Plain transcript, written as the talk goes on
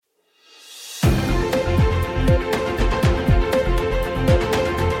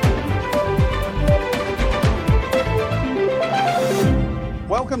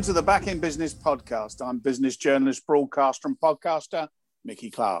Welcome to the Back in Business podcast. I'm business journalist, broadcaster and podcaster,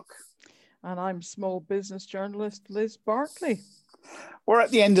 Mickey Clark. And I'm small business journalist, Liz Barkley. We're at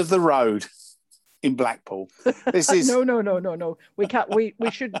the end of the road in Blackpool. This is No. We can't. We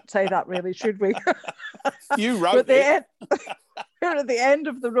shouldn't say that, really, should we? You wrote it. We're at the end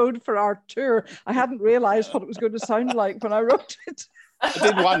of the road for our tour. I hadn't realised what it was going to sound like when I wrote it.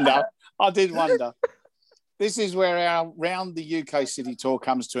 I did wonder. This is where our Round the UK City tour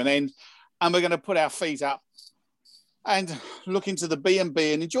comes to an end, and we're going to put our feet up and look into the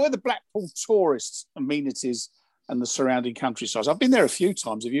B&B and enjoy the Blackpool tourist amenities and the surrounding countryside. I've been there a few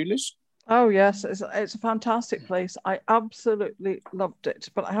times. Have you, Liz? Oh, yes. It's a fantastic place. I absolutely loved it,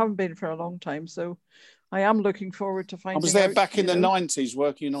 but I haven't been for a long time, so I am looking forward to finding out. I was there back in the 90s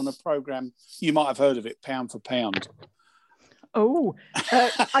working on a programme. You might have heard of it, Pound for Pound. Oh,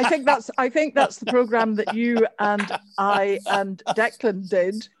 I think that's the programme that you and I and Declan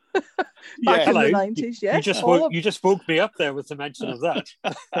did back in the 90s. Yes, you just woke me up there with the mention of that.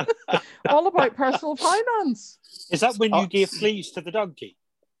 All about personal finance. Is that when you gave fleas to the donkey?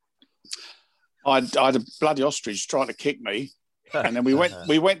 I had a bloody ostrich trying to kick me, and then we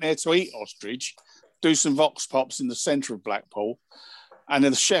went there to eat ostrich, do some vox pops in the centre of Blackpool, and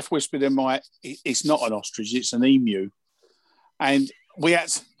then the chef whispered in my, "It's not an ostrich, it's an emu." And we had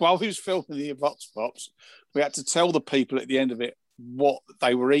to, while he was filming the vox pops, we had to tell the people at the end of it what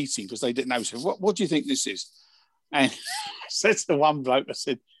they were eating because they didn't know. So, what do you think this is? And I said to the one bloke, I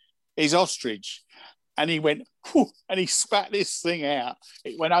said, "It's ostrich." And he went, whoo, and he spat this thing out.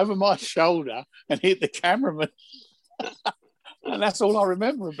 It went over my shoulder and hit the cameraman. And that's all I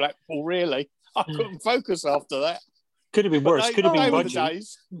remember of Blackpool, really. I couldn't focus after that. Could have been worse. Could have been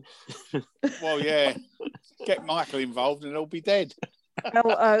budgie. Well, yeah. Get Michael involved and he'll be dead.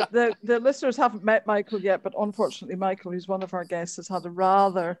 Well, the listeners haven't met Michael yet, but unfortunately, Michael, who's one of our guests, has had a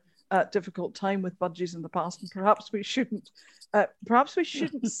rather difficult time with budgies in the past, and perhaps we shouldn't tell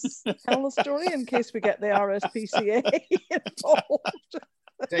the story in case we get the RSPCA involved.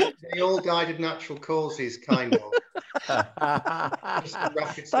 They all died of natural causes, kind of.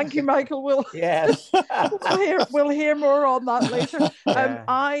 Thank you, Michael. We'll hear more on that later.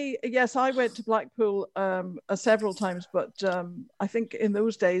 I went to Blackpool several times, but I think in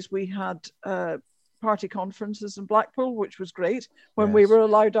those days we had party conferences in Blackpool, which was great when we were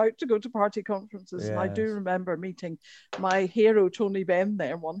allowed out to go to party conferences. Yes. And I do remember meeting my hero Tony Benn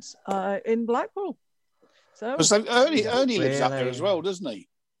there once in Blackpool. So Ernie lives up there as well, doesn't he?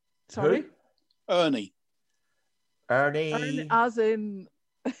 Sorry? Ernie as in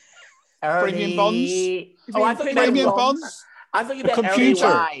premium bonds? Oh, I thought you meant premium bonds? I thought you meant Ernie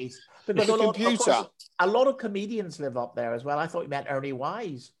Wise. Because a lot of comedians live up there as well. I thought you meant Ernie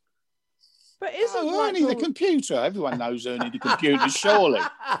Wise. But isn't Ernie the computer? Everyone knows Ernie the computer, surely.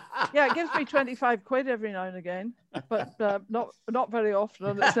 Yeah, it gives me 25 quid every now and again, but not very often,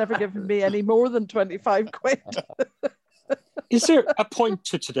 and it's never given me any more than 25 quid. Is there a point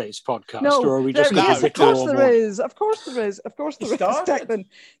to today's podcast, or are we just going to Of course there is. Of course there is, Declan.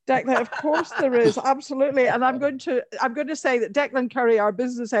 Declan, of course there is, absolutely. And I'm going to say that Declan Curry, our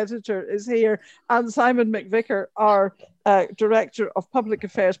business editor, is here, and Simon McVicker, our Director of Public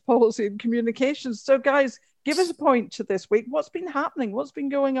Affairs, Policy and Communications. So, guys, give us a point to this week. What's been happening? What's been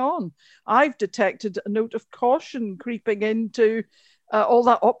going on? I've detected a note of caution creeping into all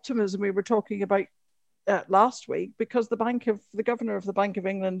that optimism we were talking about last week, because the governor of the Bank of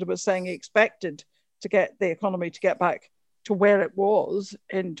England was saying he expected to get the economy to get back to where it was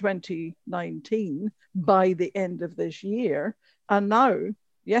in 2019 by the end of this year. And now,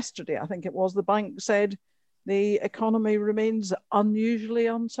 yesterday, I think it was, the bank said the economy remains unusually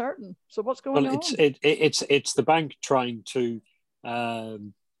uncertain. So what's going on? It's the bank trying to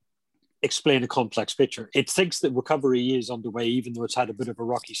explain a complex picture. It thinks that recovery is underway, even though it's had a bit of a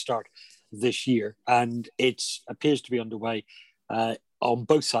rocky start this year, and it appears to be underway on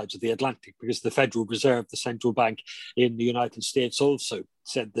both sides of the Atlantic, because the Federal Reserve, the central bank in the United States, also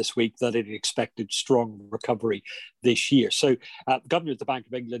said this week that it expected strong recovery this year. So the Governor of the Bank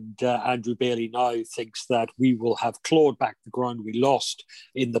of England, Andrew Bailey, now thinks that we will have clawed back the ground we lost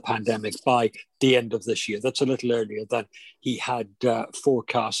in the pandemic by the end of this year. That's a little earlier than he had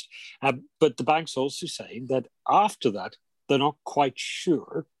forecast. But the bank's also saying that after that, they're not quite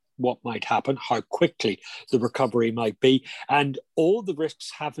sure what might happen, how quickly the recovery might be. And all the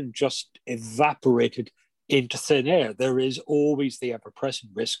risks haven't just evaporated into thin air. There is always the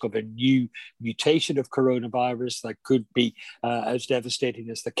ever-present risk of a new mutation of coronavirus that could be as devastating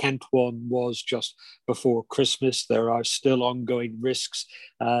as the Kent one was just before Christmas. There are still ongoing risks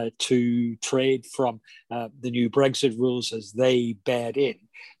to trade from the new Brexit rules as they bed in.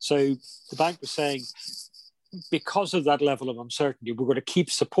 So the bank was saying, because of that level of uncertainty, we're going to keep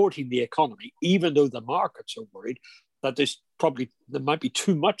supporting the economy, even though the markets are worried that there might be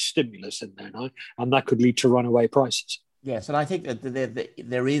too much stimulus in there now, and that could lead to runaway prices. Yes, and I think that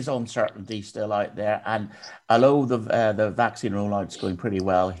there is uncertainty still out there. And although the vaccine rollout is going pretty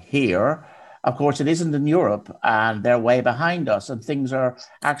well here, of course, it isn't in Europe, and they're way behind us. And things are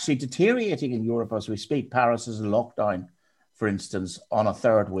actually deteriorating in Europe as we speak. Paris is in lockdown, for instance, on a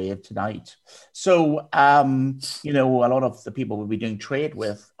third wave tonight. So, a lot of the people we'll be doing trade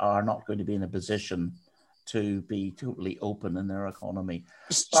with are not going to be in a position to be totally open in their economy.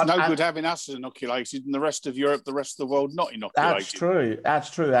 It's no good having us inoculated and the rest of Europe, the rest of the world not inoculated. That's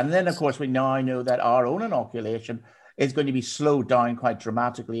true. And then, of course, we now know that our own inoculation is going to be slowed down quite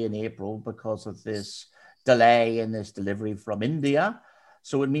dramatically in April because of this delay in this delivery from India.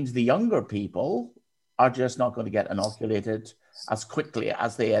 So it means the younger people are just not going to get inoculated as quickly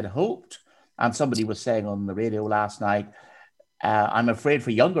as they had hoped. And somebody was saying on the radio last night, I'm afraid for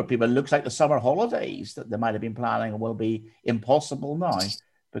younger people, it looks like the summer holidays that they might have been planning will be impossible now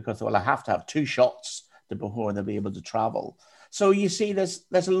because they'll have to have 2 shots before they'll be able to travel. So you see, there's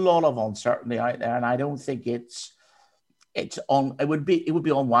a lot of uncertainty out there, and I don't think it would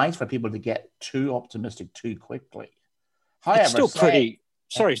be unwise for people to get too optimistic too quickly. However, it's still pretty.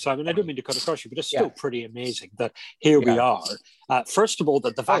 Sorry, Simon, I don't mean to cut across you, but it's still pretty amazing that here we are. First of all,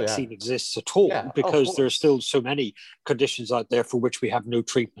 that the vaccine exists at all, because there are still so many conditions out there for which we have no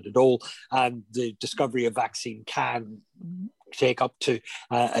treatment at all. And the discovery of vaccine can take up to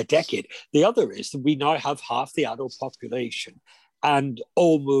a decade. The other is that we now have half the adult population and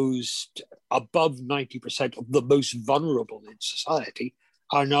almost above 90% of the most vulnerable in society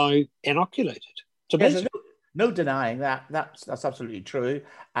are now inoculated. It's amazing. No denying that. That's absolutely true.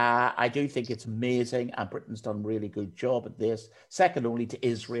 I do think it's amazing, and Britain's done a really good job at this, second only to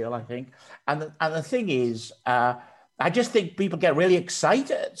Israel, I think. And the thing is, I just think people get really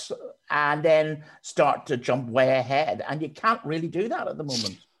excited and then start to jump way ahead, and you can't really do that at the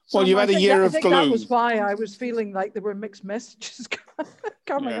moment. Well, you've had a year of gloom. That was why I was feeling like there were mixed messages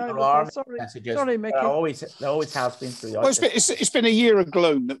coming out. Sorry, Mickey. There always has been through. Well, it's been a year of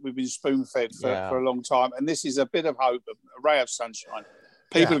gloom that we've been spoon-fed for a long time, and this is a bit of hope, a ray of sunshine.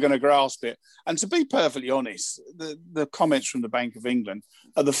 People are going to grasp it. And to be perfectly honest, the comments from the Bank of England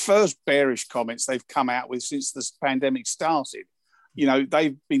are the first bearish comments they've come out with since this pandemic started. You know,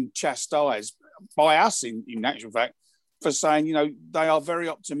 they've been chastised by us, in actual fact, for saying, they are very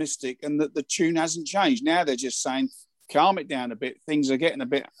optimistic and that the tune hasn't changed. Now they're just saying, calm it down a bit. Things are getting a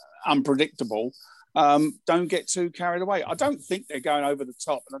bit unpredictable. Don't get too carried away. I don't think they're going over the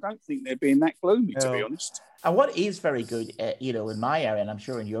top, and I don't think they're being that gloomy, to be honest. And what is very good, in my area, and I'm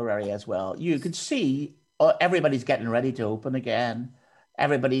sure in your area as well, you could see everybody's getting ready to open again.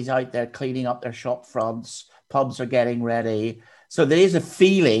 Everybody's out there cleaning up their shop fronts. Pubs are getting ready. So there is a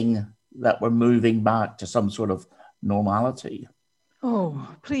feeling that we're moving back to some sort of normality. Oh,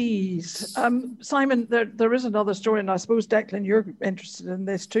 please. Simon, there is another story, and I suppose, Declan, you're interested in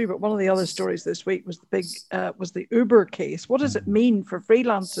this too, but one of the other stories this week was the Uber case. What does it mean for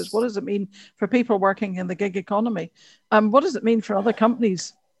freelancers? What does it mean for people working in the gig economy? What does it mean for other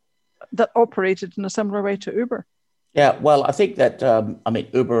companies that operated in a similar way to Uber? Yeah, well, I think that,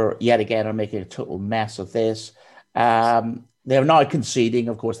 Uber, yet again, are making a total mess of this. They're now conceding,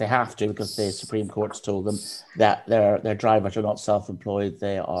 of course, they have to, because the Supreme Court's told them that their drivers are not self-employed,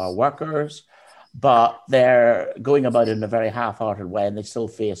 they are workers. But they're going about it in a very half-hearted way, and they still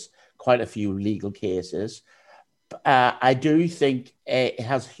face quite a few legal cases. I do think it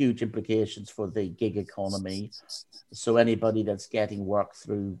has huge implications for the gig economy. So anybody that's getting work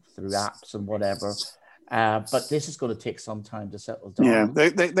through apps and whatever. But this is going to take some time to settle down. Yeah,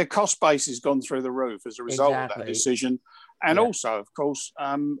 their cost base has gone through the roof as a result of that decision. And also, of course,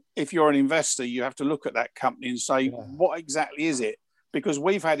 if you're an investor, you have to look at that company and say, what exactly is it? Because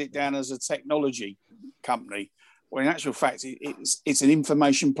we've had it down as a technology company, when in actual fact, it's an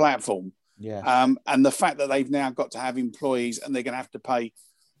information platform. Yeah. And the fact that they've now got to have employees and they're going to have to pay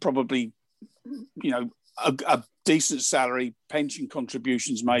probably, a decent salary, pension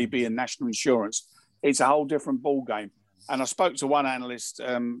contributions maybe, and national insurance, it's a whole different ballgame. And I spoke to one analyst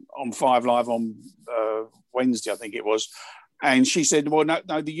on 5 Live on Wednesday, I think it was, and she said, well,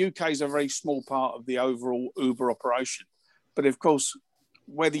 no, the UK is a very small part of the overall Uber operation. But of course,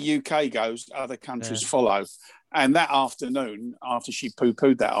 where the UK goes, other countries follow. And that afternoon, after she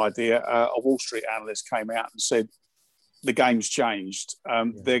poo-pooed that idea, a Wall Street analyst came out and said, the game's changed.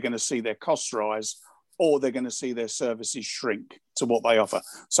 They're going to see their costs rise, or they're going to see their services shrink to what they offer.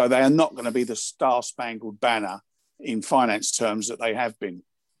 So they are not going to be the star-spangled banner in finance terms that they have been.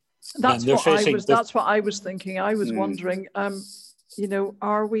 That's what I was thinking. I was wondering,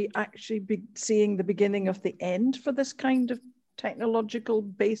 are we actually seeing the beginning of the end for this kind of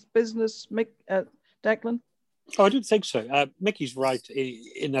technological-based business, Declan? Oh, I don't think so. Mickey's right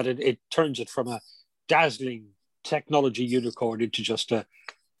in that it turns it from a dazzling technology unicorn into just a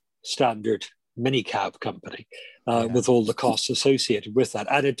standard minicab company with all the costs associated with that.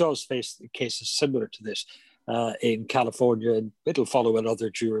 And it does face cases similar to this in California, and it'll follow in other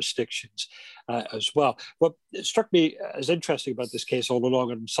jurisdictions as well. What struck me as interesting about this case all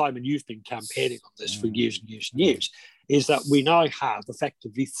along, and Simon, you've been campaigning on this for years and years and years, is that we now have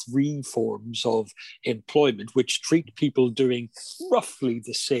effectively 3 forms of employment which treat people doing roughly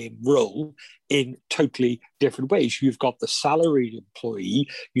the same role in totally different ways. You've got the salaried employee,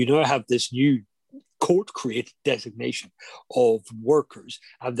 you now have this new court-created designation of workers,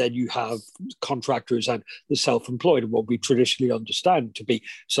 and then you have contractors and the self-employed, and what we traditionally understand to be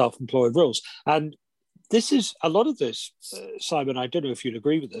self-employed roles. And this is, a lot of this, Simon, I don't know if you'd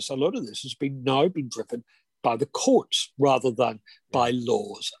agree with this, a lot of this has now been driven by the courts rather than by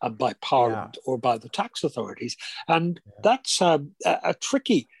laws and by Parliament or by the tax authorities. And that's a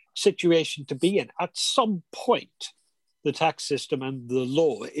tricky situation to be in. At some point, the tax system and the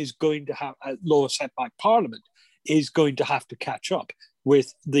law is going to have, a law set by Parliament is going to have to catch up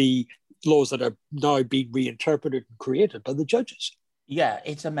with the laws that are now being reinterpreted and created by the judges. Yeah,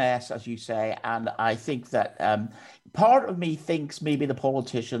 it's a mess, as you say. And I think that part of me thinks maybe the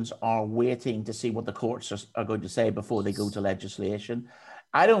politicians are waiting to see what the courts are going to say before they go to legislation.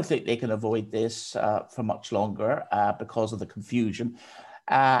 I don't think they can avoid this for much longer because of the confusion.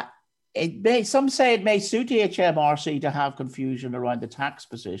 Some say it may suit HMRC to have confusion around the tax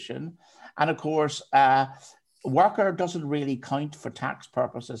position. And of course, worker doesn't really count for tax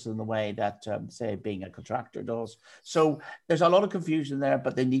purposes in the way that, say, being a contractor does. So there's a lot of confusion there,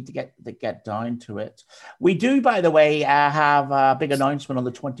 but they need to get down to it. We do, by the way, have a big announcement on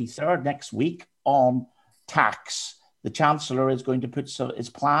the 23rd next week on tax. The Chancellor is going to put his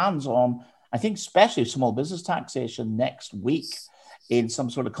plans on, I think, especially small business taxation next week in some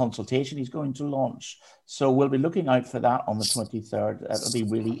sort of consultation he's going to launch. So we'll be looking out for that on the 23rd. That'll be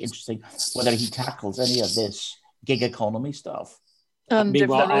really interesting, whether he tackles any of this gig economy stuff. And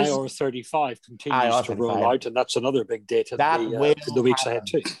meanwhile, IR35 continues to roll out, and that's another big date in the weeks ahead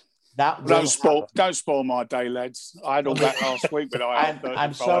too. Don't spoil my day, lads. I had all that last week, but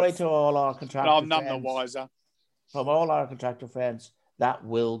I'm sorry to all our contractor I'm none the wiser. From all our contractor friends, that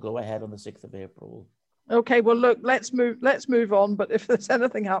will go ahead on the 6th of April. Okay, well, look, let's move on. But if there's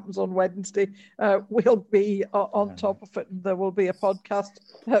anything happens on Wednesday, we'll be on top of it. And there will be a podcast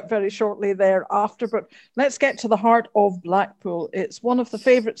very shortly thereafter. But let's get to the heart of Blackpool. It's one of the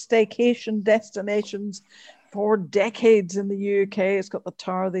favourite staycation destinations for decades in the UK. It's got the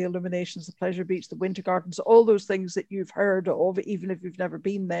Tower, the illuminations, the Pleasure Beach, the Winter Gardens, all those things that you've heard of, even if you've never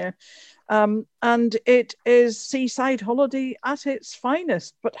been there. And it is seaside holiday at its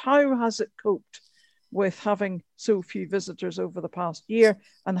finest. But how has it coped with having so few visitors over the past year,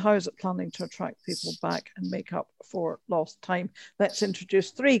 and how is it planning to attract people back and make up for lost time? Let's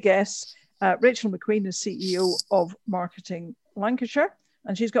introduce 3 guests. Rachel McQueen is CEO of Lancashire,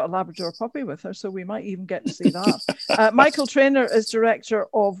 and she's got a Labrador puppy with her, so we might even get to see that. Michael Traynor is director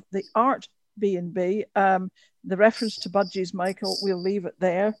of the Art B&B. The reference to budgies, Michael, we'll leave it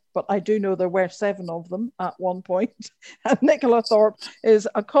there, but I do know there were 7 of them at one point. And Nicola Thorpe is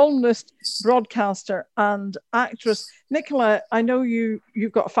a columnist, broadcaster, and actress. Nicola, I know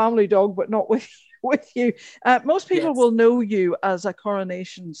you've got a family dog, but not with you. Most people will know you as a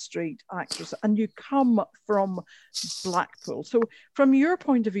Coronation Street actress, and you come from Blackpool. So from your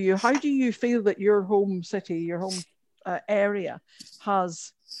point of view, how do you feel that your home city, your home area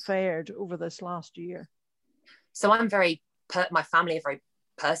has fared over this last year? So I'm my family are very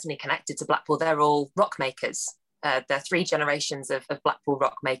personally connected to Blackpool. They're all rock makers. They're 3 generations of Blackpool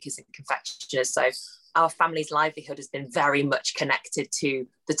rock makers and confectioners. So our family's livelihood has been very much connected to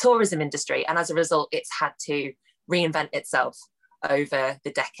the tourism industry. And as a result, it's had to reinvent itself over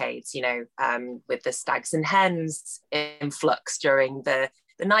the decades, with the Stags and Hens influx during the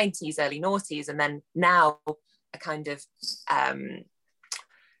 90s, early noughties, and then now a kind of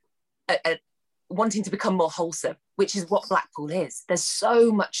wanting to become more wholesome, which is what Blackpool is. There's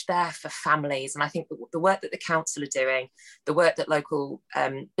so much there for families. And I think the work that the council are doing, the work that local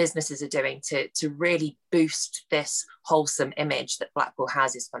businesses are doing to really boost this wholesome image that Blackpool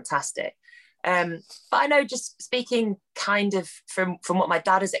has is fantastic. But I know, just speaking kind of from what my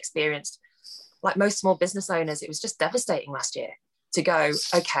dad has experienced, like most small business owners, it was just devastating last year to go,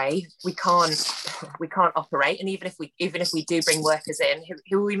 okay, we can't operate, and even if we do bring workers in,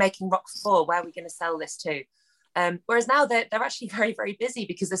 who are we making rock for? Where are we going to sell this to? Whereas now they're actually very, very busy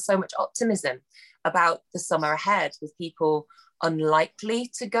because there's so much optimism about the summer ahead, with people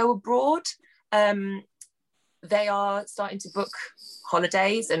unlikely to go abroad. They are starting to book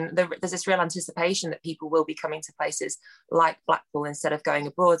holidays, and there's this real anticipation that people will be coming to places like Blackpool instead of going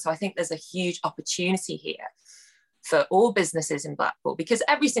abroad. So I think there's a huge opportunity here for all businesses in Blackpool, because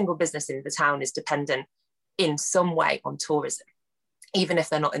every single business in the town is dependent in some way on tourism, even if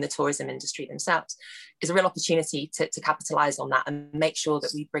they're not in the tourism industry themselves. It's a real opportunity to capitalise on that and make sure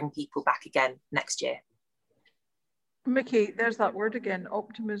that we bring people back again next year. Mickey, there's that word again,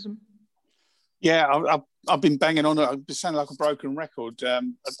 optimism. Yeah, I've been banging on it. I've been sounding like a broken record.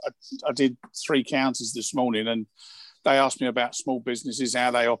 I did 3 counties this morning, and they asked me about small businesses, how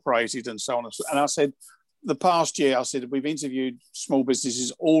they operated and so on. And I said, the past year, I said, we've interviewed small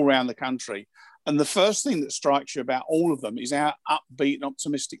businesses all around the country. And the first thing that strikes you about all of them is how upbeat and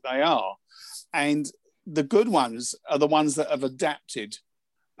optimistic they are. And the good ones are the ones that have adapted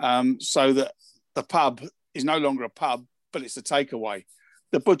so that the pub is no longer a pub, but it's a takeaway.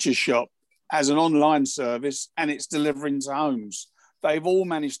 The butcher's shop has an online service and it's delivering to homes. They've all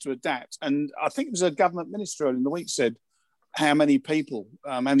managed to adapt. And I think it was a government minister earlier in the week said how many people,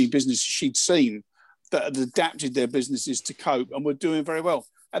 how many businesses she'd seen that had adapted their businesses to cope and were doing very well.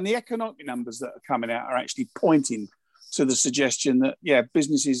 And the economic numbers that are coming out are actually pointing to the suggestion that, yeah,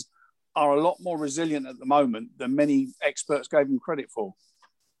 businesses are a lot more resilient at the moment than many experts gave them credit for.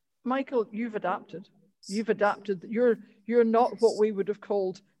 Michael, you've adapted. You've adapted. You're not what we would have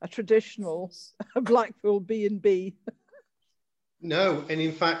called a traditional Blackpool B&B. No, and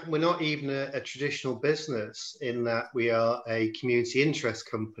in fact, we're not even a traditional business in that we are a community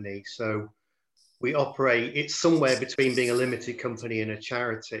interest company. So we operate, it's somewhere between being a limited company and a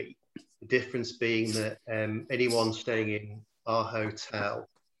charity. The difference being that anyone staying in our hotel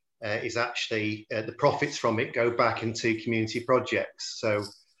is actually, the profits from it go back into community projects. So,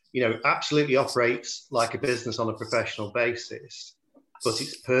 you know, absolutely operates like a business on a professional basis, but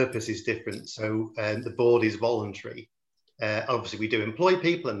its purpose is different. So the board is voluntary. Obviously, we do employ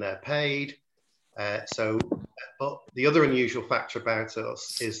people and they're paid. But the other unusual factor about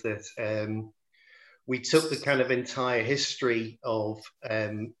us is that we took the kind of entire history of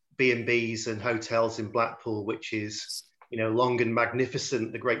B&Bs and hotels in Blackpool, which is, you know, long and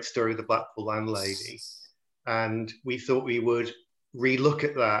magnificent, the great story of the Blackpool landlady. And we thought we would relook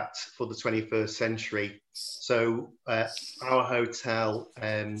at that for the 21st century. So our hotel,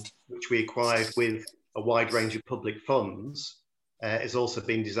 which we acquired with a wide range of public funds, is also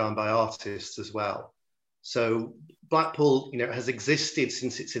being designed by artists as well. So Blackpool, you know, has existed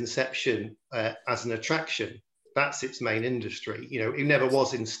since its inception as an attraction. That's its main industry. You know, it never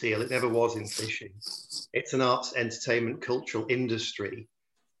was in steel, it never was in fishing. It's an arts, entertainment, cultural industry.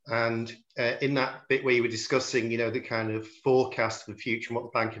 And in that bit where you were discussing, you know, the kind of forecast for the future and what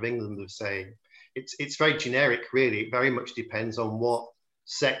the Bank of England was saying, it's very generic, really. It very much depends on what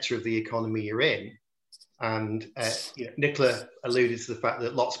sector of the economy you're in. And you know, Nicola alluded to the fact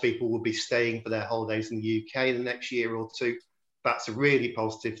that lots of people will be staying for their holidays in the UK in the next year or two. That's a really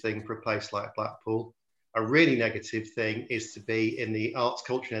positive thing for a place like Blackpool. A really negative thing is to be in the arts,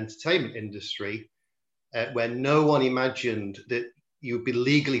 culture and entertainment industry, where no one imagined that you would be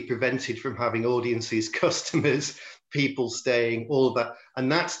legally prevented from having audiences, customers, people staying, all of that.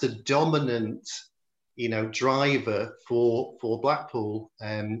 And that's the dominant, you know, driver for Blackpool.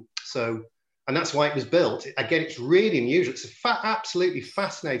 And that's why it was built. Again, it's really unusual. It's absolutely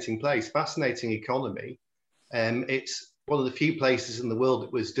fascinating place, fascinating economy. It's one of the few places in the world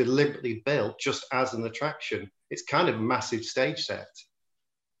that was deliberately built just as an attraction. It's kind of a massive stage set.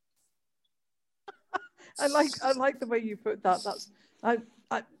 I like the way you put that.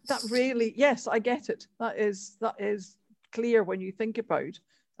 That really, yes, I get it. That is clear when you think about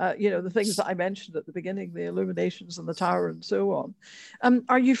you know, the things that I mentioned at the beginning, the illuminations and the tower and so on.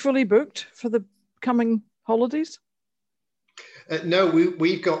 Are you fully booked for the coming holidays? No,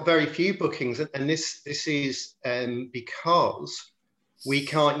 we've got very few bookings, and this is because we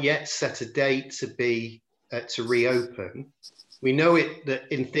can't yet set a date to reopen. We know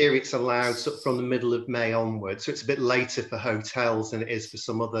that in theory it's allowed from the middle of May onwards, so it's a bit later for hotels than it is for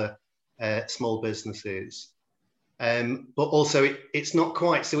some other small businesses. But also it's not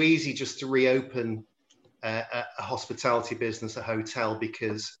quite so easy just to reopen a hospitality business, a hotel,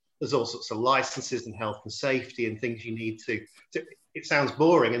 because there's all sorts of licenses and health and safety and things you need to it sounds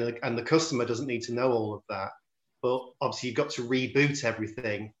boring, and the customer doesn't need to know all of that. But obviously you've got to reboot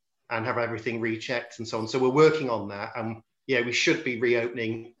everything and have everything rechecked and so on. So we're working on that. And yeah, we should be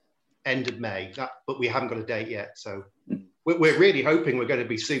reopening end of May, but we haven't got a date yet. So we're really hoping we're going to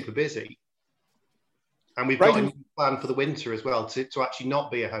be super busy. And we've got a new plan for the winter as well, to actually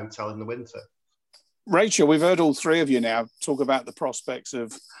not be a hotel in the winter. Rachel, we've heard all three of you now talk about the prospects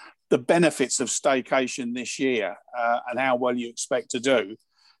of the benefits of staycation this year and how well you expect to do.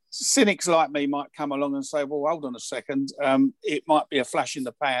 Cynics like me might come along and say, well, hold on a second. It might be a flash in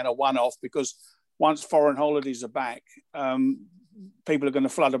the pan, a one-off, because once foreign holidays are back, people are going to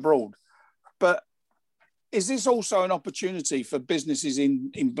flood abroad. But is this also an opportunity for businesses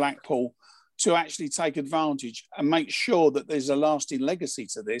in Blackpool to actually take advantage and make sure that there's a lasting legacy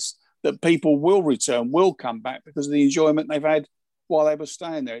to this, that people will return, will come back because of the enjoyment they've had while they were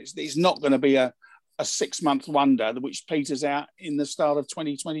staying there? It's not going to be a 6-month wonder which peters out in the start of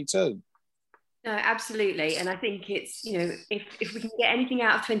 2022. No, absolutely. And I think it's, if we can get anything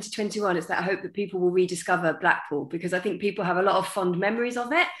out of 2021, it's that I hope that people will rediscover Blackpool, because I think people have a lot of fond memories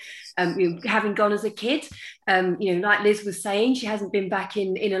of it. Having gone as a kid, like Liz was saying, she hasn't been back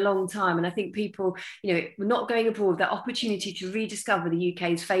in a long time. And I think people, not going abroad, that opportunity to rediscover the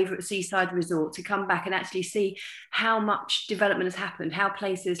UK's favourite seaside resort, to come back and actually see how much development has happened, how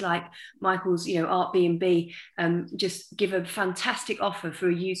places like Michael's, Art B&B, just give a fantastic offer for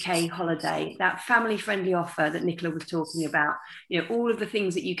a UK holiday, that family-friendly offer that Nicola was talking about, all of the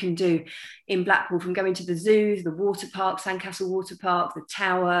things that you can do in Blackpool, from going to the zoo, the water park, Sandcastle Water Park, the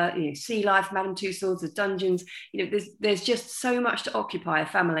Tower, Sea Life, Madame Tussauds, the dungeons. There's just so much to occupy a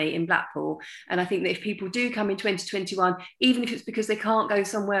family in Blackpool. And I think that if people do come in 2021, even if it's because they can't go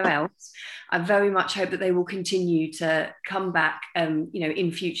somewhere else, I very much hope that they will continue to come back,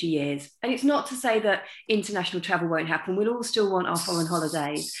 in future years. And it's not to say that international travel won't happen. We'll all still want our foreign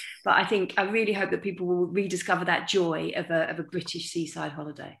holidays. But I really hope that people will rediscover that joy of a British seaside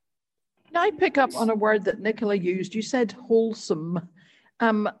holiday. Can I pick up on a word that Nicola used? You said wholesome.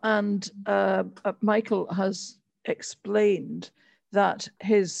 And Michael has explained that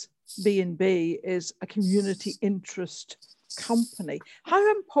his B&B is a community interest company.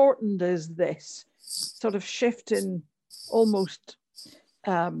 How important is this sort of shift in almost,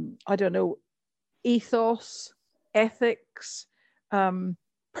 ethos, ethics,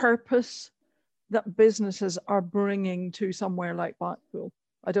 purpose that businesses are bringing to somewhere like Blackpool?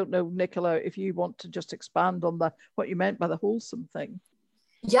 I don't know, Nicola, if you want to just expand on what you meant by the wholesome thing.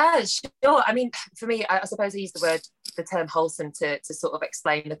 Yeah, sure. I mean, for me, I suppose I use the term wholesome to sort of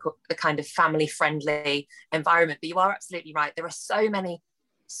explain the kind of family-friendly environment. But you are absolutely right. There are so many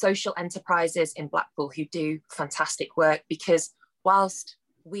social enterprises in Blackpool who do fantastic work, because whilst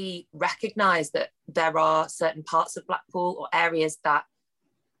we recognise that there are certain parts of Blackpool or areas that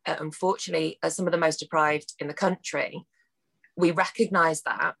unfortunately are some of the most deprived in the country, we recognise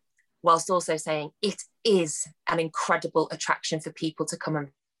that, whilst also saying it is an incredible attraction for people to come and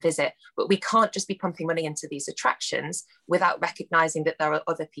visit. But we can't just be pumping money into these attractions without recognising that there are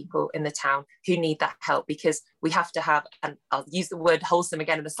other people in the town who need that help, because we have to have, and I'll use the word wholesome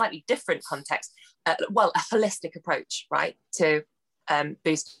again in a slightly different context, a holistic approach, right, to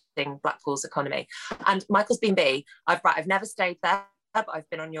boosting Blackpool's economy. And Michael's B&B, I've never stayed there, but I've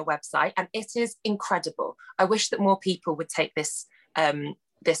been on your website and it is incredible. I wish that more people would take this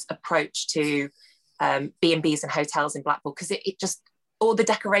approach to B&Bs and hotels in Blackpool, because it just, all the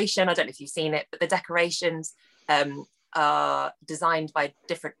decoration, I don't know if you've seen it, but the decorations are designed by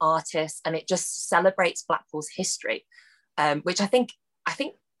different artists, and it just celebrates Blackpool's history, which I think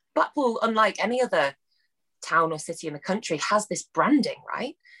Blackpool, unlike any other town or city in the country, has this branding,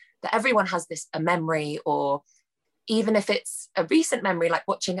 right? That everyone has a memory, or even if it's a recent memory, like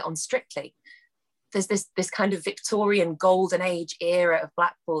watching it on Strictly, there's this kind of Victorian golden age era of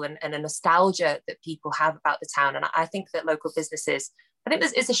Blackpool and a nostalgia that people have about the town. And I think that local businesses,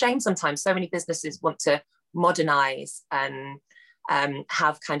 it's a shame sometimes so many businesses want to modernize and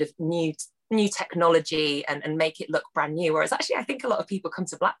have kind of new technology and make it look brand new. Whereas actually, I think a lot of people come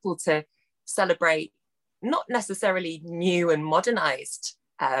to Blackpool to celebrate not necessarily new and modernized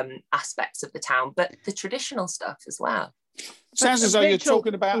aspects of the town, but the traditional stuff as well. Sounds as though you're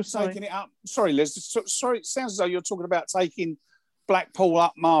talking about taking it up. Sorry, Liz. Sorry, it sounds as though you're talking about taking Blackpool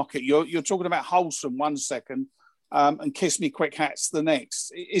up market. You're talking about wholesome one second, and kiss me quick hats the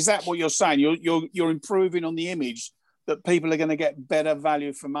next. Is that what you're saying? You're improving on the image that people are going to get better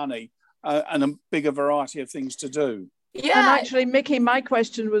value for money and a bigger variety of things to do. Yeah. And actually, Mickey, my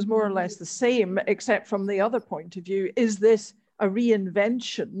question was more or less the same, except from the other point of view. Is this a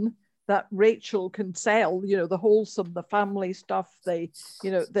reinvention that Rachel can sell, you know, the wholesome, the family stuff, the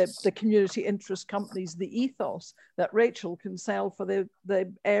community interest companies, the ethos that Rachel can sell for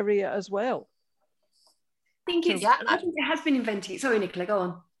the area as well? I think it has been inventing. Sorry, Nicola, go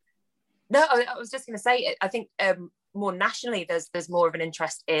on. No, I was just going to say, I think more nationally, there's more of an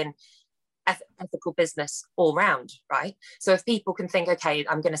interest in ethical business all round, right? So if people can think, okay,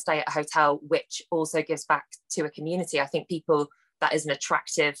 I'm going to stay at a hotel which also gives back to a community, I think that is an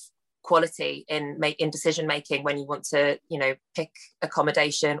attractive quality in decision making when you want to, you know, pick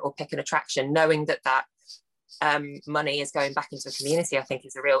accommodation or pick an attraction. Knowing that money is going back into a community, I think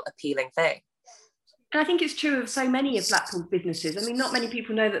is a real appealing thing. And I think it's true of so many of Blackpool's businesses. I mean, not many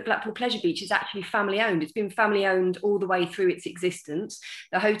people know that Blackpool Pleasure Beach is actually family owned. It's been family owned all the way through its existence.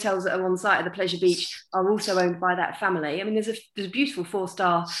 The hotels that are on site at the Pleasure Beach are also owned by that family. I mean, there's a beautiful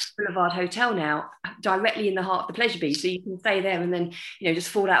 4-star Boulevard hotel now directly in the heart of the Pleasure Beach. So you can stay there and then, you know, just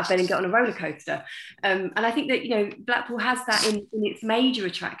fall out of bed and get on a roller coaster. And I think that, you know, Blackpool has that in its major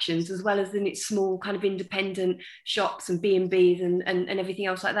attractions as well as in its small kind of independent shops and B&Bs and everything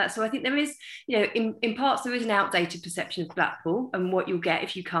else like that. So I think there is, you know, in parts, there is an outdated perception of Blackpool and what you'll get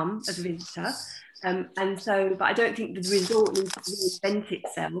if you come as a visitor. But I don't think the resort needs to reinvent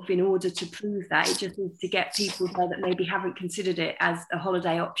itself in order to prove that. It just needs to get people there that maybe haven't considered it as a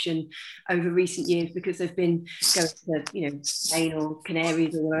holiday option over recent years because they've been going to, you know, Spain or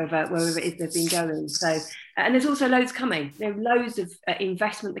Canaries or wherever it is they've been going. So, and there's also loads coming. There are loads of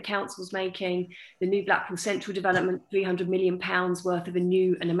investment the council's making. The new Blackpool Central development, £300 million worth of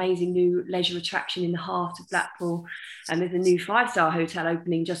an amazing new leisure attraction in the heart of Blackpool. And there's a new 5-star hotel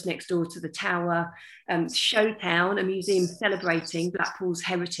opening just next door to the Tower. Showtown, a museum celebrating Blackpool's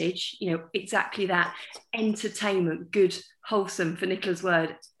heritage, you know, exactly that entertainment, good, wholesome, for Nicola's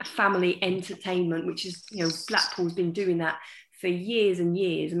word, family entertainment, which is, you know, Blackpool's been doing that for years and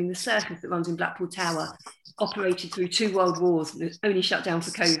years. I mean, the circus that runs in Blackpool Tower operated through 2 world wars and it's only shut down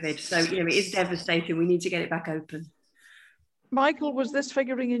for COVID. So, you know, it is devastating. We need to get it back open. Michael, was this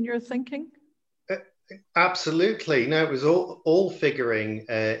figuring in your thinking? Absolutely. No, it was all figuring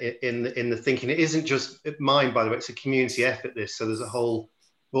in the thinking. It isn't just mine, by the way. It's a community effort, this. So there's a whole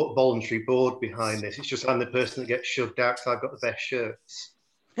voluntary board behind this. It's just I'm the person that gets shoved out because I've got the best shirts.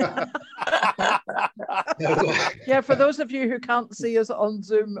 Yeah, for those of you who can't see us on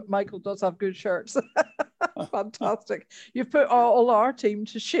Zoom, Michael does have good shirts. Fantastic. You've put all our team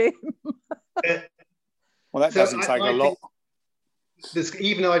to shame. Well, that doesn't take a lot.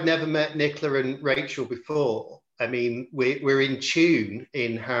 Even though I'd never met Nicola and Rachel before, I mean, we're in tune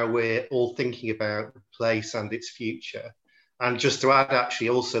in how we're all thinking about the place and its future. And just to add, actually,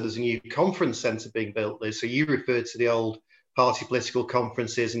 also, there's a new conference centre being built there. So you referred to the old party political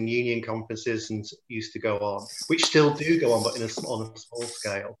conferences and union conferences and used to go on, which still do go on, but on a small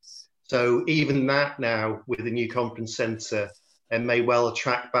scale. So even that now, with the new conference centre, may well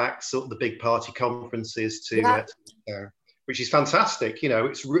attract back sort of the big party conferences to which is fantastic. You know,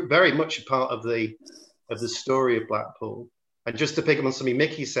 it's very much a part of the story of Blackpool. And just to pick up on something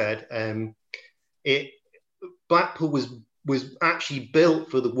Mickey said, Blackpool was actually built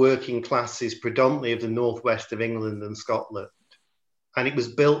for the working classes predominantly of the northwest of England and Scotland. And it was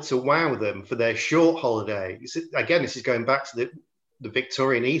built to wow them for their short holidays. Again, this is going back to the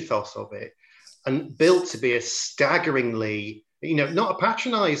Victorian ethos of it, and built to be a staggeringly, you know, not a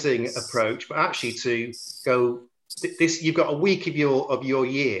patronising approach, but actually to go, you've got a week of your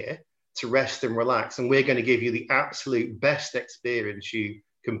year to rest and relax, and we're going to give you the absolute best experience you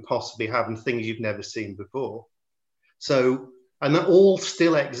can possibly have and things you've never seen before. So, and that all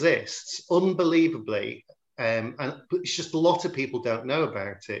still exists, unbelievably, and it's just a lot of people don't know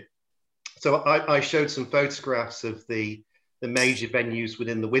about it. So I showed some photographs of the major venues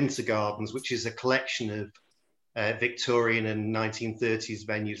within the Winter Gardens, which is a collection of Victorian and 1930s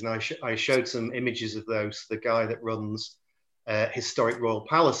venues. And I showed some images of those, the guy that runs historic royal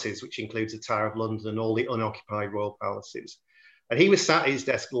palaces, which includes the Tower of London and all the unoccupied royal palaces. And he was sat at his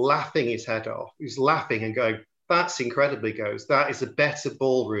desk laughing his head off. He was laughing and going, "That's incredible," he goes. "That is a better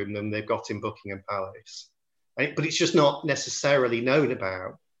ballroom than they've got in Buckingham Palace." But it's just not necessarily known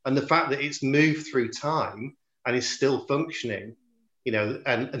about. And the fact that it's moved through time and is still functioning, you know,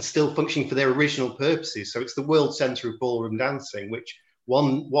 and still functioning for their original purposes. So it's the world centre of ballroom dancing, which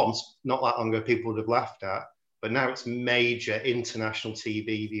once, not that long ago, people would have laughed at, but now it's major international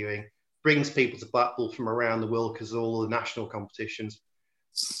TV viewing, brings people to Blackpool from around the world because of all the national competitions.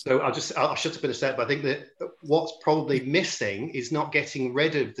 So I'll shut up in a sec, but I think that what's probably missing is not getting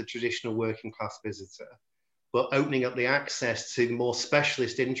rid of the traditional working class visitor, but opening up the access to more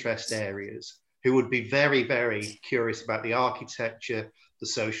specialist interest areas who would be very, very curious about the architecture, the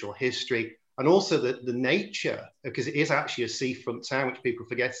social history, and also the nature, because it is actually a seafront town, which people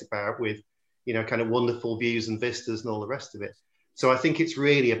forget about, with, you know, kind of wonderful views and vistas and all the rest of it. So I think it's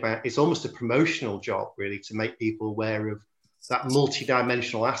really about, it's almost a promotional job, really, to make people aware of that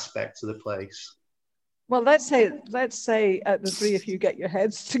multi-dimensional aspect to the place. Well, let's say the three of you get your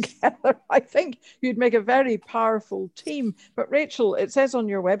heads together. I think you'd make a very powerful team. But Rachel, it says on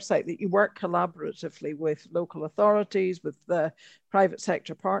your website that you work collaboratively with local authorities, with the private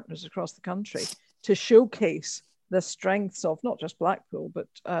sector partners across the country to showcase the strengths of not just Blackpool, but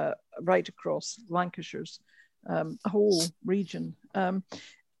right across Lancashire's whole region.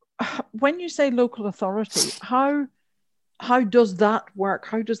 When you say local authority, how does that work?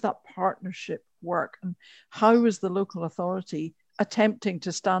 How does that partnership work? And how is the local authority attempting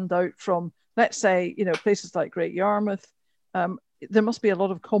to stand out from, let's say, you know, places like Great Yarmouth? There must be a lot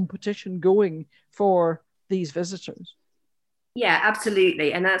of competition going for these visitors. Yeah,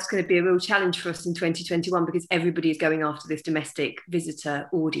 absolutely. And that's going to be a real challenge for us in 2021 because everybody is going after this domestic visitor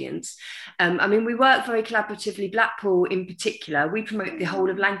audience. I mean, we work very collaboratively. Blackpool in particular, we promote the whole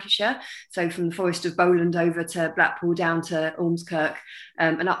of Lancashire. So from the Forest of Bowland over to Blackpool, down to Ormskirk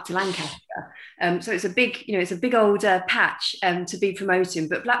and up to Lancaster. So it's a big, you know, it's a big old patch to be promoting.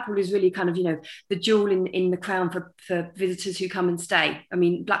 But Blackpool is really kind of, you know, the jewel in the crown for visitors who come and stay. I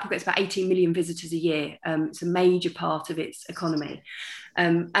mean, Blackpool gets about 18 million visitors a year. It's a major part of its economy.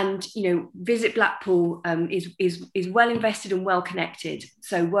 And you know, Visit Blackpool is well invested and well connected.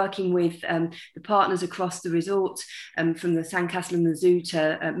 So working with the partners across the resort, from the Sandcastle and the Zoo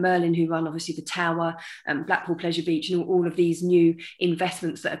to Merlin, who run obviously the Tower, Blackpool Pleasure Beach, and all of these new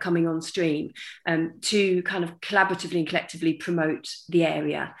investments that are coming on stream, to kind of collaboratively and collectively promote the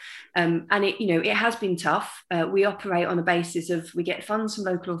area. And it, you know, it has been tough. We operate on a basis of, we get funds from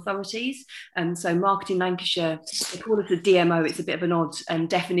local authorities. So Marketing Lancashire, they call it a DMO. It's a bit of an odd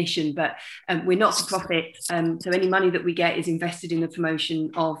definition, but we're not for profit. So any money that we get is invested in the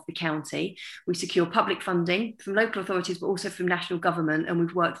promotion of the county. We secure public funding from local authorities, but also from national government. And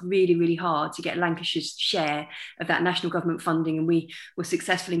we've worked really, really hard to get Lancashire's share of that national government funding. And we were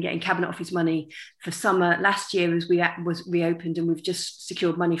successful in getting Cabinet Office money for summer last year as we was reopened. And we've just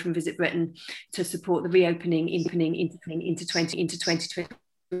secured money from Visit Britain to support the reopening into 2020.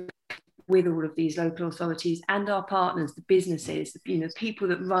 With all of these local authorities and our partners, the businesses, you know, people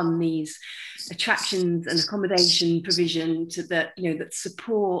that run these attractions and accommodation provision to that, you know, that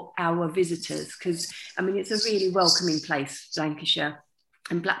support our visitors. Because I mean, it's a really welcoming place, Lancashire,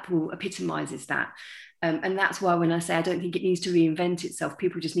 and Blackpool epitomises that. And that's why when I say I don't think it needs to reinvent itself,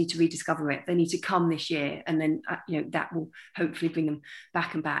 people just need to rediscover it. They need to come this year, and then you know, that will hopefully bring them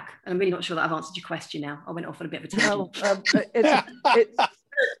back and back. And I'm really not sure that I've answered your question now. I went off on a bit of a tangent.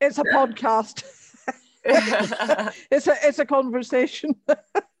 It's a podcast. it's a conversation.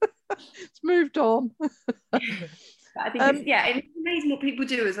 It's moved on. I think it's amazing what people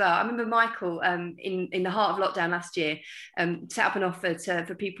do as well. I remember Michael in the heart of lockdown last year set up an offer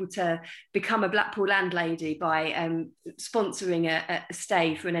for people to become a Blackpool landlady by sponsoring a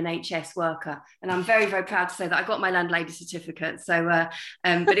stay for an NHS worker. And I'm very, very proud to say that I got my landlady certificate. So,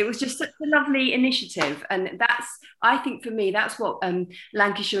 but it was just such a lovely initiative. And I think for me, that's what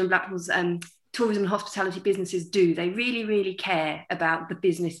Lancashire and Blackpool's tourism and hospitality businesses do. They really, really care about the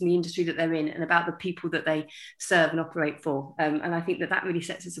business and the industry that they're in and about the people that they serve and operate for. And I think that really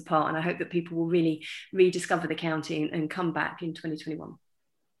sets us apart. And I hope that people will really rediscover the county and come back in 2021.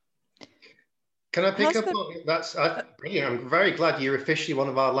 Can I pick up on that's brilliant. I'm very glad you're officially one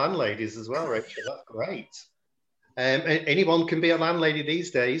of our landladies as well, Rachel. That's great. Anyone can be a landlady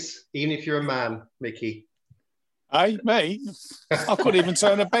these days, even if you're a man, Mickey. Hey, me? I couldn't even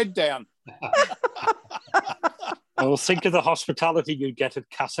turn a bed down. Well, think of the hospitality you'd get at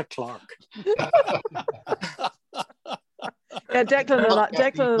Casa Clark. Yeah,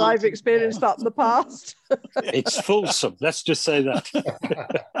 Declan and I've experienced that in the past. It's fulsome, let's just say that.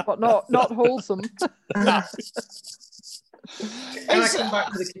 But not wholesome. Can I come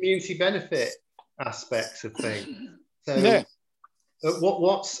back to the community benefit aspects of things? So, yeah.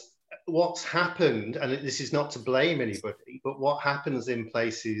 What's happened, and this is not to blame anybody, but what happens in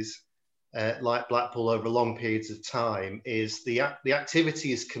places like Blackpool over long periods of time is the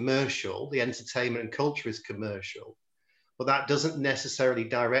activity is commercial, the entertainment and culture is commercial, but that doesn't necessarily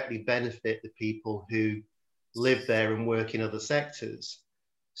directly benefit the people who live there and work in other sectors.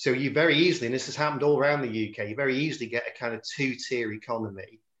 So you very easily, and this has happened all around the UK, you very easily get a kind of two-tier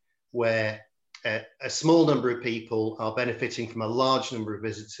economy where a small number of people are benefiting from a large number of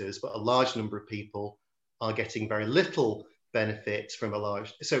visitors, but a large number of people are getting very little benefit from a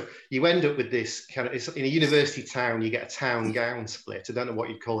large. So you end up with this kind of, in a university town, you get a town gown split. I don't know what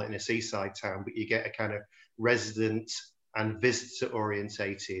you'd call it in a seaside town, but you get a kind of resident and visitor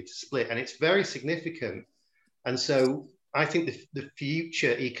orientated split, and it's very significant. And so I think the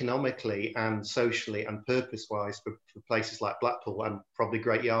future economically and socially and purpose-wise for places like Blackpool and probably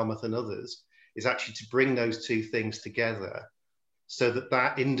Great Yarmouth and others is actually to bring those two things together so that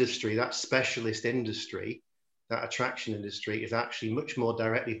that industry, that specialist industry, that attraction industry is actually much more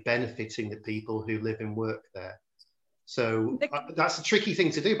directly benefiting the people who live and work there. So that's a tricky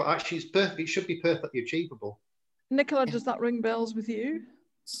thing to do, but actually it's perfect. It should be perfectly achievable. Nicola, does that ring bells with you,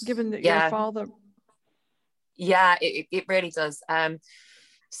 given that your father... Yeah, it really does.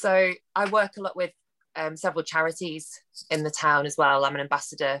 So I work a lot with several charities in the town as well. I'm an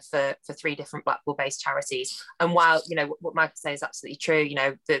ambassador for 3 different Blackpool-based charities. And while, you know, what Michael says is absolutely true, you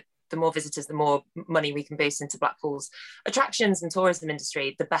know, the more visitors, the more money we can boost into Blackpool's attractions and tourism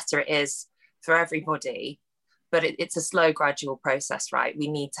industry, the better it is for everybody. But it's a slow, gradual process, right? We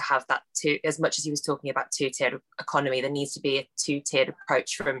need to have that as much as he was talking about two-tiered economy, there needs to be a two-tiered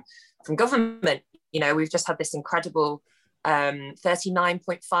approach from government. You know, we've just had this incredible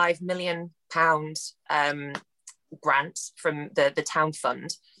 £39.5 million grant from the town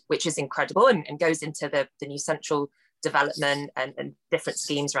fund, which is incredible and goes into the new central development and different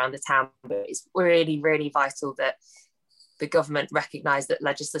schemes around the town. But it's really, really vital that the government recognise that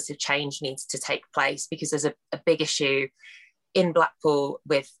legislative change needs to take place, because there's a big issue in Blackpool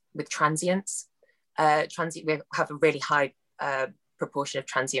with transients. We have a really high proportion of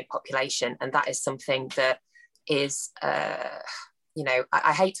transient population, and that is something that is you know,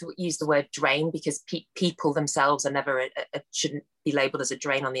 I hate to use the word drain, because people themselves are never shouldn't be labelled as a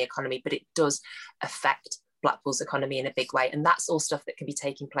drain on the economy, but it does affect Blackpool's economy in a big way, and that's all stuff that can be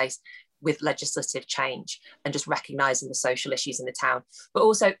taking place with legislative change and just recognising the social issues in the town. But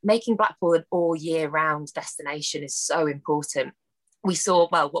also making Blackpool an all year round destination is so important. We saw,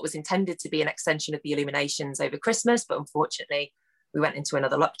 well, what was intended to be an extension of the illuminations over Christmas, but unfortunately we went into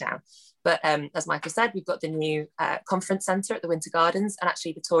another lockdown. But as Michael said, we've got the new conference centre at the Winter Gardens, and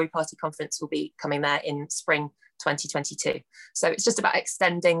actually the Tory Party conference will be coming there in spring 2022. So it's just about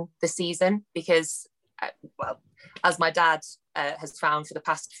extending the season, because, well, as my dad has found for the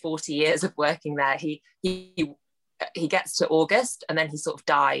past 40 years of working there, he gets to August and then he sort of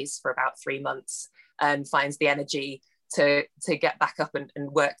dies for about 3 months and finds the energy to get back up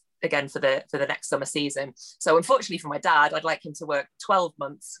and work again for the next summer season. So unfortunately for my dad, I'd like him to work 12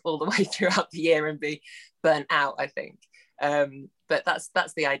 months all the way throughout the year and be burnt out, I think. But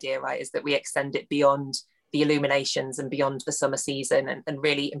that's the idea, right, is that we extend it beyond the illuminations and beyond the summer season and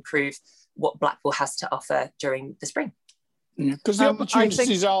really improve what Blackpool has to offer during the spring. Because the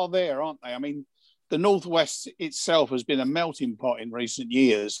opportunities are there, aren't they? I mean, the Northwest itself has been a melting pot in recent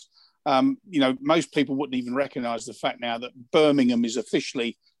years. You know, most people wouldn't even recognise the fact now that Birmingham is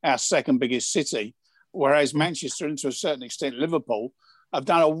officially our second biggest city, whereas Manchester and to a certain extent Liverpool have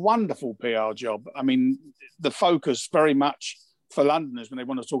done a wonderful PR job. I mean, the focus very much for Londoners when they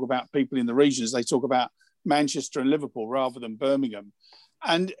want to talk about people in the regions, they talk about Manchester and Liverpool rather than Birmingham.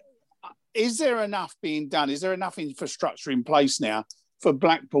 And is there enough being done? Is there enough infrastructure in place now for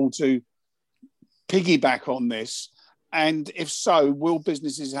Blackpool to piggyback on this? And if so, will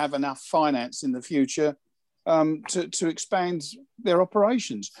businesses have enough finance in the future to expand their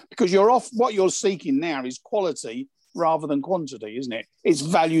operations? Because what you're seeking now is quality rather than quantity, isn't it? It's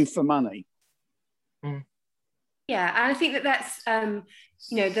value for money. Mm. Yeah, and I think that's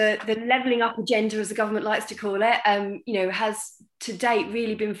you know, the levelling up agenda, as the government likes to call it, you know, has to date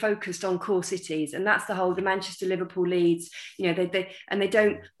really been focused on core cities, and that's the Manchester, Liverpool, Leeds. You know, they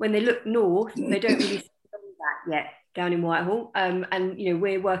don't, when they look north, they don't really see that yet down in Whitehall, and you know,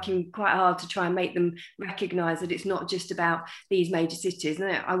 we're working quite hard to try and make them recognise that it's not just about these major cities.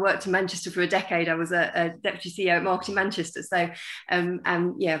 And I worked in Manchester for a decade. I was a deputy CEO at Marketing Manchester, so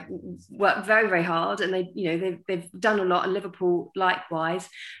and yeah, worked very, very hard, and they've done a lot, and Liverpool likewise.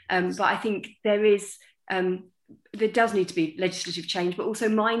 But I think there is there does need to be legislative change, but also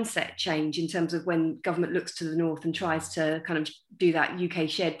mindset change in terms of when government looks to the north and tries to kind of do that UK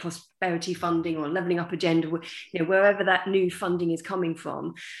shared prosperity funding or levelling up agenda, wherever that new funding is coming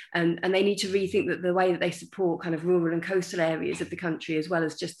from. And they need to rethink that the way that they support kind of rural and coastal areas of the country, as well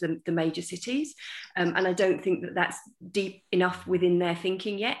as just the major cities. And I don't think that that's deep enough within their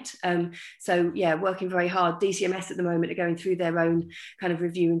thinking yet. So yeah, working very hard. DCMS at the moment are going through their own kind of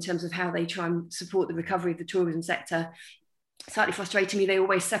review in terms of how they try and support the recovery of the tourism sector. Slightly frustratingly, they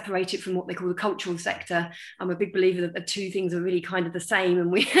always separate it from what they call the cultural sector. I'm a big believer that the two things are really kind of the same,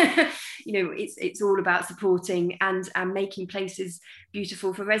 and we, it's all about supporting and making places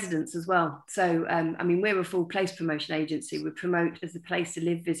beautiful for residents as well. So, I mean, we're a full place promotion agency. We promote as a place to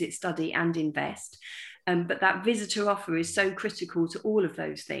live, visit, study, and invest. But that visitor offer is so critical to all of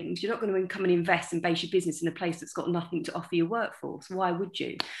those things. You're not going to come and invest and base your business in a place that's got nothing to offer your workforce. Why would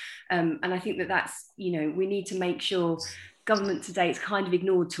you? And I think that's, we need to make sure government today has kind of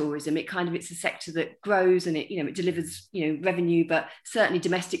ignored tourism. It's a sector that grows and it delivers, revenue, but certainly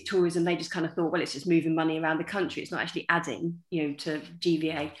domestic tourism, they just kind of thought, well, it's just moving money around the country. It's not actually adding, to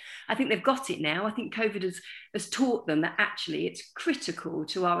GVA. I think they've got it now. I think COVID has taught them that actually it's critical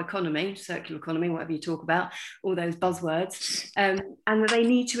to our economy, circular economy, whatever you talk about, all those buzzwords, and that they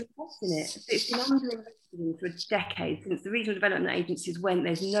need to invest in it. It's been underinvested for a decade since the regional development agencies went.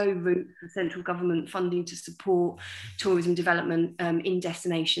 There's no route for central government funding to support tourism development in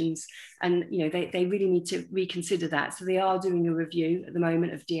destinations, and they really need to reconsider that. So they are doing a review at the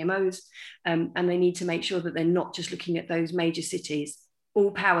moment of DMOs, and they need to make sure that they're not just looking at those major cities.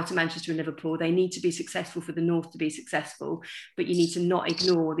 All power to Manchester and Liverpool. They need to be successful for the north to be successful, but you need to not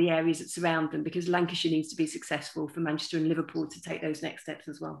ignore the areas that surround them, because Lancashire needs to be successful for Manchester and Liverpool to take those next steps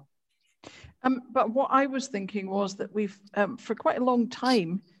as well. But what I was thinking was that we've, for quite a long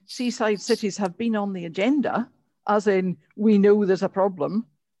time, seaside cities have been on the agenda, as in, we know there's a problem,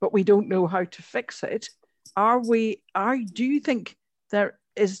 but we don't know how to fix it. Do you think there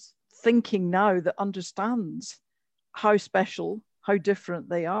is thinking now that understands how special, how different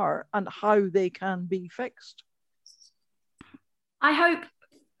they are, and how they can be fixed? I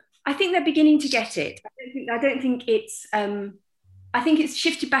think they're beginning to get it. I don't think it's, I think it's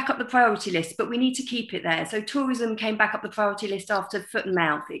shifted back up the priority list, but we need to keep it there. So tourism came back up the priority list after foot and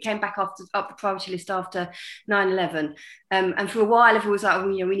mouth. It came back up the priority list after 9/11. And for a while, everyone was like,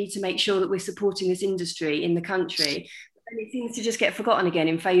 we need to make sure that we're supporting this industry in the country. And it seems to just get forgotten again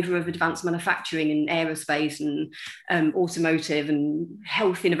in favour of advanced manufacturing and aerospace and automotive and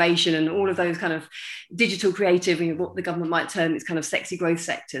health innovation and all of those kind of digital creative, what the government might term its kind of sexy growth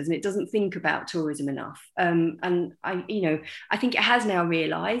sectors. And it doesn't think about tourism enough. And I think it has now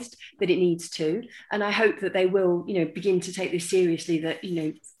realised that it needs to, and I hope that they will, begin to take this seriously. That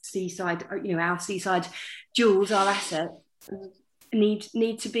seaside, our seaside jewels, our assets,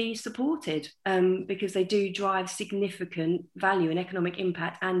 need to be supported, because they do drive significant value and economic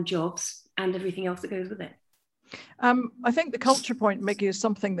impact and jobs and everything else that goes with it. I think the culture point, Mickey, is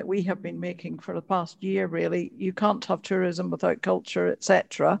something that we have been making for the past year, really. You can't have tourism without culture,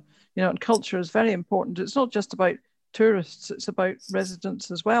 etc. And culture is very important. It's not just about tourists, it's about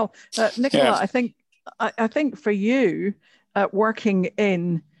residents as well. Nicola, yeah. I think for you, working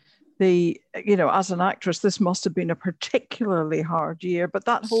in as an actress, this must have been a particularly hard year, but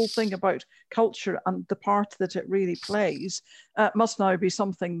that whole thing about culture and the part that it really plays must now be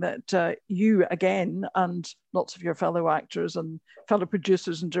something that you, again, and lots of your fellow actors and fellow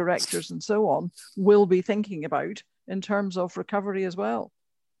producers and directors and so on, will be thinking about in terms of recovery as well.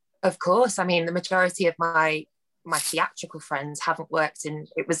 Of course. I mean, the majority of my theatrical friends haven't worked in,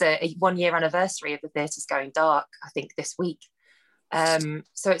 it was a 1 year anniversary of the theatres going dark, I think, this week.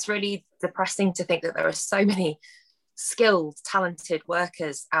 So it's really depressing to think that there are so many skilled, talented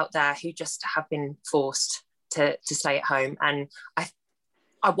workers out there who just have been forced to stay at home. And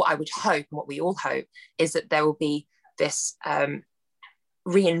what I would hope, and what we all hope, is that there will be this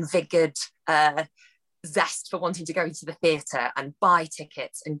reinvigorated zest for wanting to go into the theatre and buy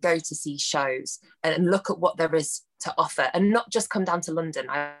tickets and go to see shows and look at what there is to offer, and not just come down to London.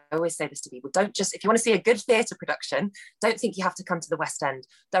 I always say this to people, if you want to see a good theatre production, don't think you have to come to the West End.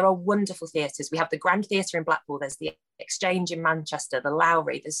 There are wonderful theatres. We have the Grand Theatre in Blackpool, there's the Exchange in Manchester, the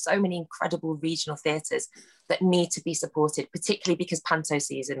Lowry. There's so many incredible regional theatres that need to be supported, particularly because Panto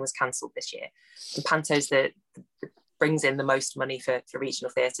season was cancelled this year. And Panto's the brings in the most money for regional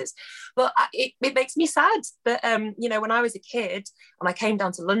theatres. But it makes me sad that, when I was a kid and I came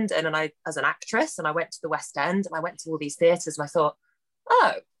down to London and as an actress, and I went to the West End and I went to all these theatres and I thought,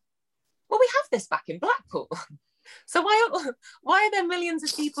 oh, well, we have this back in Blackpool. So why are there millions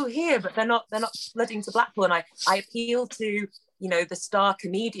of people here, but they're not flooding to Blackpool? And I appeal to, the star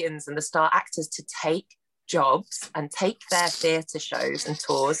comedians and the star actors to take jobs and take their theatre shows and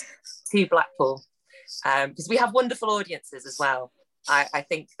tours to Blackpool, because we have wonderful audiences as well. I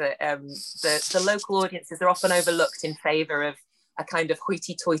think that the local audiences are often overlooked in favour of a kind of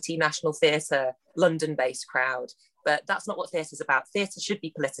hoity-toity National Theatre London-based crowd. But that's not what theatre is about. Theatre should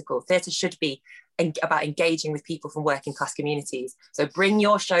be political. Theatre should be about engaging with people from working class communities. So bring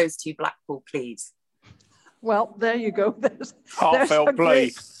your shows to Blackpool, please. Well, there you go. There's heartfelt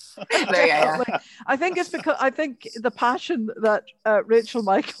plea. Yeah. I think it's because the passion that Rachel,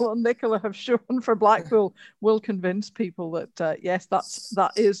 Michael, and Nicola have shown for Blackpool will convince people that yes,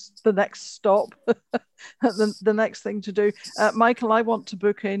 that is the next stop, the next thing to do. Michael, I want to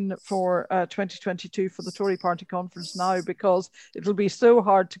book in for 2022 for the Tory Party conference now, because it'll be so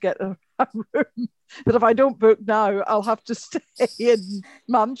hard to get a room that if I don't book now, I'll have to stay in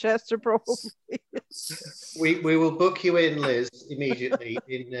Manchester probably. We will book you in, Liz, immediately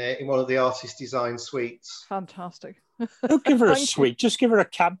in one of the artist design suites. Fantastic. Don't give her a suite, just give her a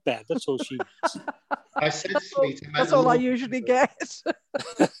camp bed. That's all she needs. I said suite. That's all I usually get.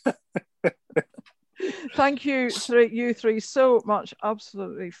 Thank you, you three, so much.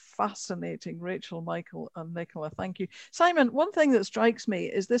 Absolutely fascinating, Rachel, Michael, and Nicola. Thank you. Simon, one thing that strikes me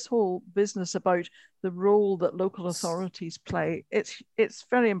is this whole business about the role that local authorities play. It's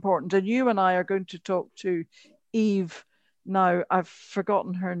very important. And you and I are going to talk to Eve now. I've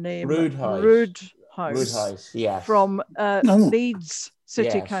forgotten her name. Roodhouse, yes. From Leeds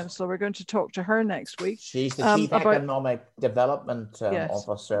City Council. We're going to talk to her next week. She's the Chief Economic Development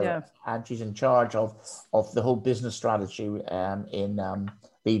Officer, and she's in charge of the whole business strategy in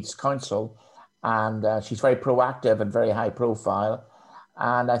Leeds Council. And she's very proactive and very high profile.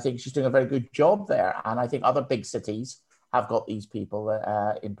 And I think she's doing a very good job there. And I think other big cities have got these people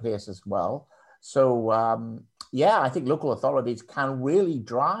in place as well. So, I think local authorities can really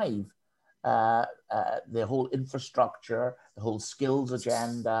drive the whole infrastructure, the whole skills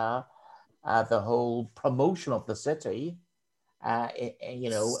agenda, the whole promotion of the city, and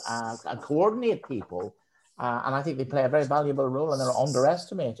coordinate people. And I think they play a very valuable role, and they're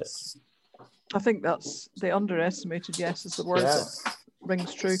underestimated. I think that's the underestimated, yes, is the word that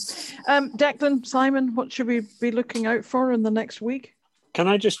rings true. Declan, Simon, what should we be looking out for in the next week? Can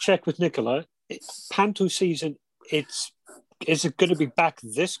I just check with Nicola? Panto season, is it going to be back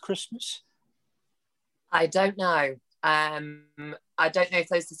this Christmas? I don't know. I don't know if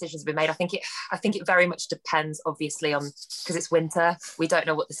those decisions have been made. I think it very much depends, obviously, on, because it's winter. We don't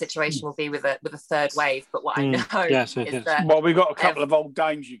know what the situation will be with a third wave. But what I know is that we've got a couple of old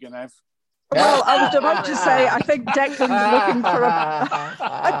dames you can have. Well, I was about to say, I think Declan's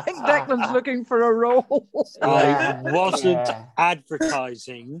looking for a role. I wasn't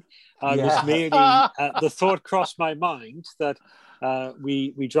advertising. I was merely, the thought crossed my mind that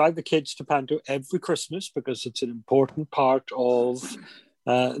we drive the kids to Panto every Christmas because it's an important part of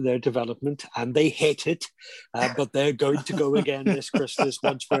their development, and they hate it, but they're going to go again this Christmas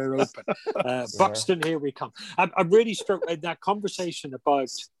once we're open. Buxton, here we come. I'm really struck in that conversation about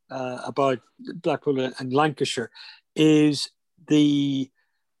Blackpool and Lancashire is the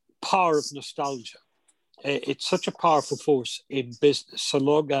power of nostalgia. It's such a powerful force in business. So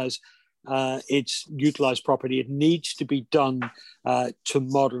long as it's utilised properly, it needs to be done to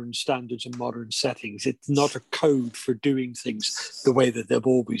modern standards and modern settings. It's not a code for doing things the way that they've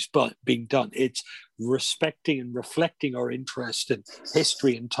always been done. It's respecting and reflecting our interest in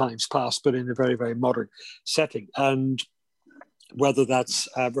history and times past, but in a very, very modern setting. And whether that's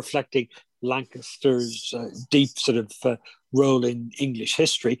reflecting Lancaster's deep sort of role in English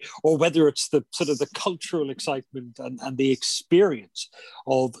history, or whether it's the sort of the cultural excitement and the experience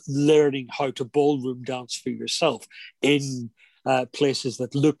of learning how to ballroom dance for yourself in places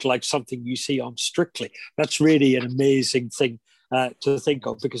that look like something you see on Strictly. That's really an amazing thing to think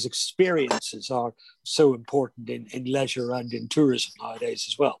of, because experiences are so important in leisure and in tourism nowadays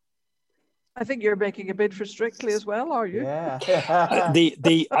as well. I think you're making a bid for Strictly as well, are you? Yeah.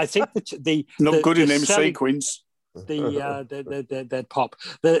 I think that the not good in them sequins. The pop.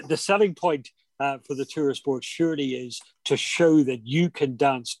 The selling point for the tourist board surely is to show that you can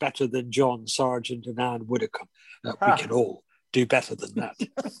dance better than John Sargent and Anne Widdecombe. We can all do better than that.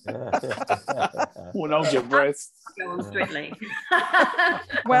 Well, hold your breath. Go on Strictly.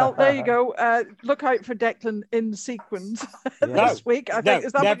 Well, there you go. Look out for Declan in sequins this week. I think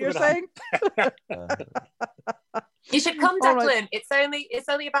is that what you're saying? You should come, Declan. Right. It's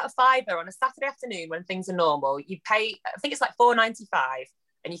only about a £5 on a Saturday afternoon when things are normal. You pay, I think it's like £4.95,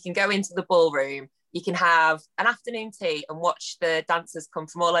 and you can go into the ballroom You can have an afternoon tea and watch the dancers come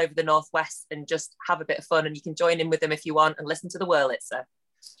from all over the Northwest and just have a bit of fun. And you can join in with them if you want and listen to the Wurlitzer.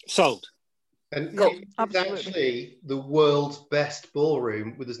 Sold. And it's actually the world's best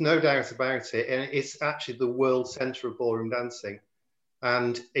ballroom. There's no doubt about it. And it's actually the world centre of ballroom dancing.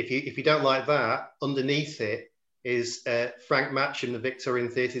 And if you don't like that, underneath it is Frank Matcham, the Victorian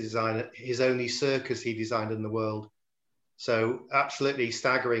theatre designer, his only circus he designed in the world. So absolutely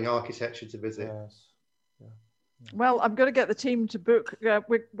staggering architecture to visit. Yes. Yeah. Well, I'm going to get the team to book.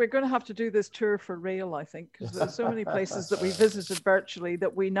 We're going to have to do this tour for real, I think, because there's so many places that we visited virtually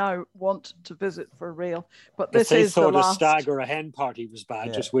that we now want to visit for real. But this is the last. If they thought a stag or a hen party was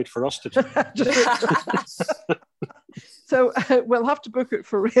bad, just wait for us to do it. So we'll have to book it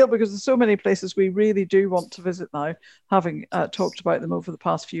for real because there's so many places we really do want to visit now, having talked about them over the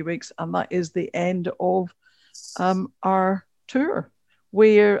past few weeks. And that is the end of our tour,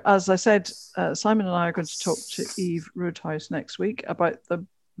 where, as I said, Simon and I are going to talk to Eve Roodhouse next week about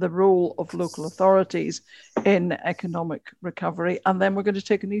the role of local authorities in economic recovery, and then we're going to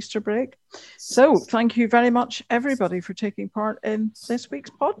take an Easter break. So thank you very much, everybody, for taking part in this week's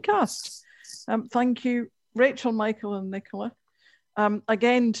podcast. Thank you, Rachel, Michael and Nicola.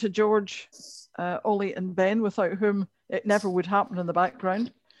 Again, to George, Ollie and Ben, without whom it never would happen in the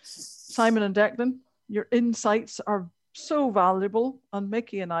background. Simon and Declan, your insights are so valuable, and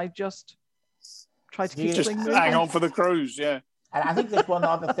Mickey and I just try to keep things moving. Hang on for the cruise, yeah. And I think there's one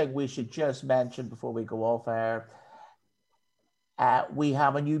other thing we should just mention before we go off air. We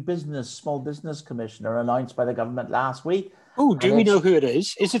have a new small business commissioner announced by the government last week. Oh, do we know who it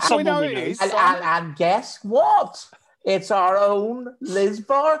is? Is it someone we know? And guess what? It's our own Liz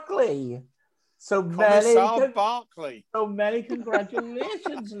Barkley. So many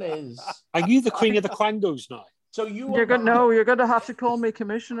congratulations, Liz. Are you the queen of the quangos now? So you're going to have to call me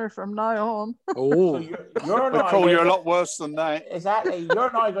commissioner from now on. Oh, so we'll call you a lot worse than that. Exactly.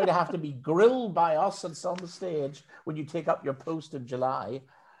 You're now going to have to be grilled by us on some stage when you take up your post in July.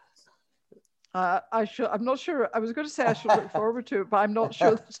 I'm not sure. I was going to say I should look forward to it, but I'm not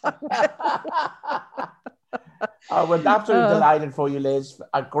sure that I will. We're absolutely delighted for you, Liz.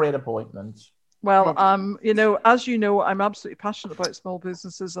 A great appointment. Well, as you know, I'm absolutely passionate about small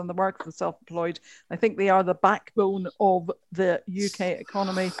businesses and the work of the self-employed. I think they are the backbone of the UK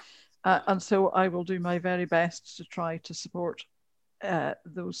economy. And so I will do my very best to try to support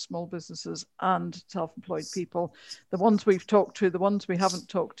those small businesses and self-employed people, the ones we've talked to, the ones we haven't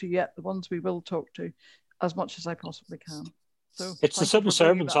talked to yet, the ones we will talk to, as much as I possibly can. So it's the civil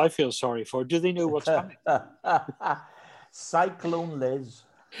servants I feel sorry for. Do they know what's coming? Cyclone Liz.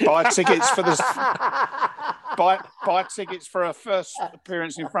 Buy tickets for a first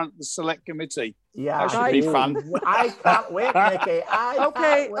appearance in front of the select committee. Yeah, that should be fun. I can't wait, Mickey.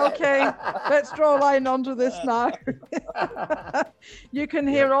 Okay. Let's draw a line under this now. You can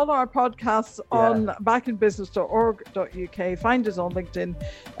hear all our podcasts on backinbusiness.org.uk. Find us on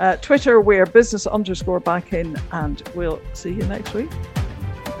LinkedIn, Twitter, we're business_backin, and we'll see you next week.